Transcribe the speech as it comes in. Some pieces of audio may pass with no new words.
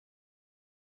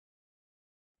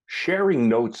Sharing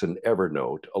notes in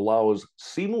Evernote allows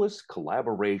seamless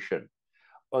collaboration.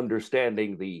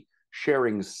 Understanding the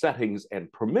sharing settings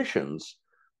and permissions,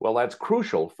 well, that's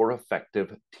crucial for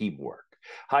effective teamwork.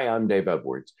 Hi, I'm Dave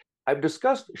Edwards. I've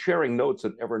discussed sharing notes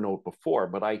in Evernote before,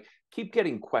 but I keep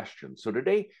getting questions. So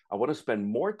today I want to spend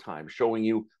more time showing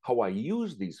you how I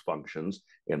use these functions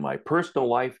in my personal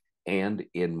life and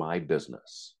in my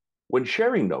business. When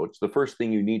sharing notes, the first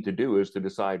thing you need to do is to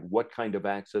decide what kind of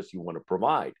access you want to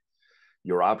provide.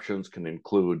 Your options can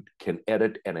include can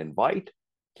edit and invite,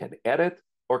 can edit,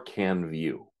 or can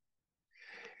view.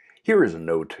 Here is a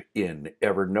note in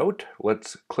Evernote.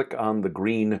 Let's click on the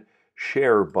green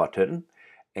share button.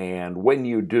 And when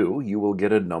you do, you will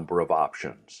get a number of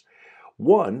options.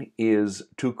 One is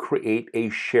to create a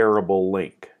shareable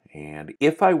link. And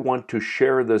if I want to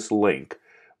share this link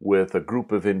with a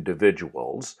group of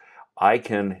individuals, I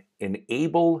can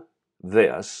enable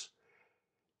this,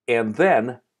 and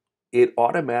then it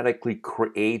automatically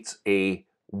creates a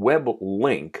web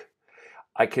link.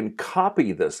 I can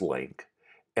copy this link,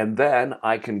 and then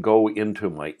I can go into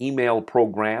my email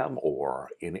program or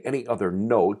in any other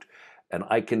note, and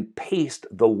I can paste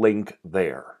the link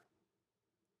there.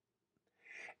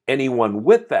 Anyone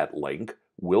with that link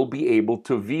will be able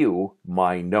to view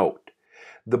my note.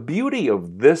 The beauty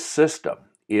of this system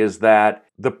is that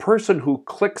the person who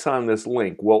clicks on this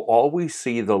link will always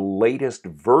see the latest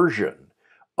version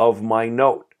of my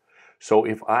note. So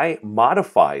if I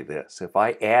modify this, if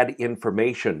I add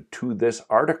information to this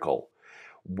article,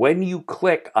 when you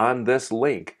click on this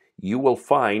link, you will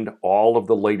find all of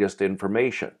the latest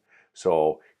information.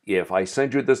 So if I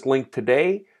send you this link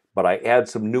today, but I add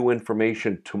some new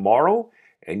information tomorrow,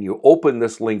 and you open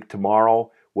this link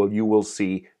tomorrow, well, you will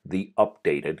see the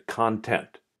updated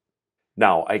content.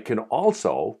 Now, I can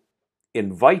also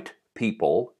invite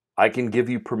people. I can give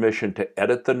you permission to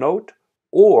edit the note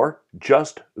or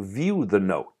just view the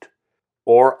note,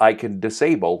 or I can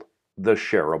disable the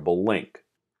shareable link.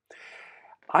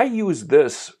 I use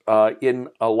this in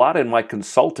a lot in my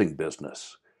consulting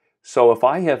business. So if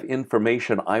I have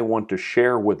information I want to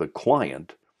share with a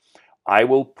client, I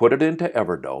will put it into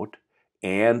Evernote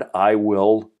and I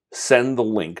will send the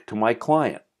link to my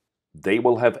client. They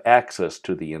will have access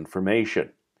to the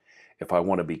information. If I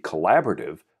want to be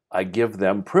collaborative, I give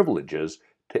them privileges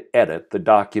to edit the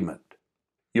document.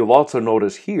 You'll also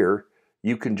notice here,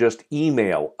 you can just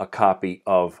email a copy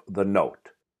of the note.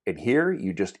 And here,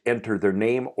 you just enter their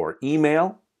name or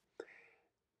email.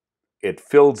 It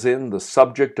fills in the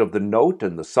subject of the note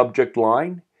and the subject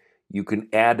line. You can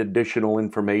add additional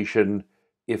information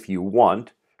if you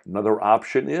want. Another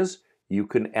option is you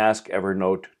can ask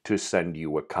Evernote to send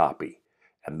you a copy.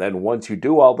 And then once you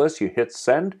do all this, you hit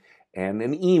send, and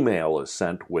an email is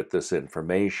sent with this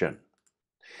information.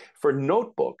 For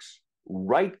notebooks,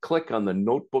 right-click on the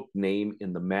notebook name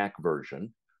in the Mac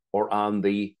version or on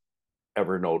the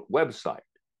Evernote website.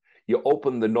 You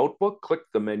open the notebook, click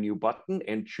the menu button,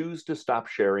 and choose to stop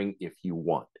sharing if you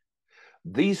want.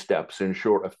 These steps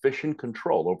ensure efficient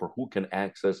control over who can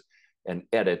access and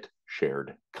edit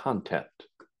shared content.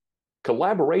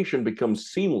 Collaboration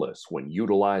becomes seamless when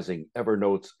utilizing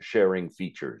Evernote's sharing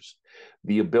features.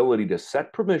 The ability to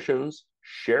set permissions,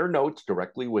 share notes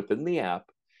directly within the app,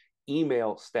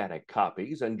 email static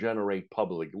copies, and generate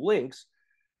public links,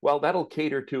 well, that'll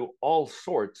cater to all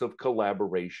sorts of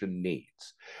collaboration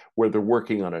needs. Whether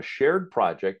working on a shared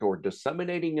project or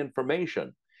disseminating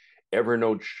information,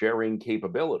 Evernote's sharing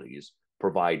capabilities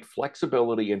provide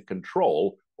flexibility and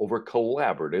control over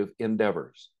collaborative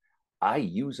endeavors. I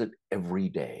use it every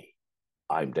day.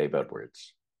 I'm Dave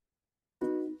Edwards.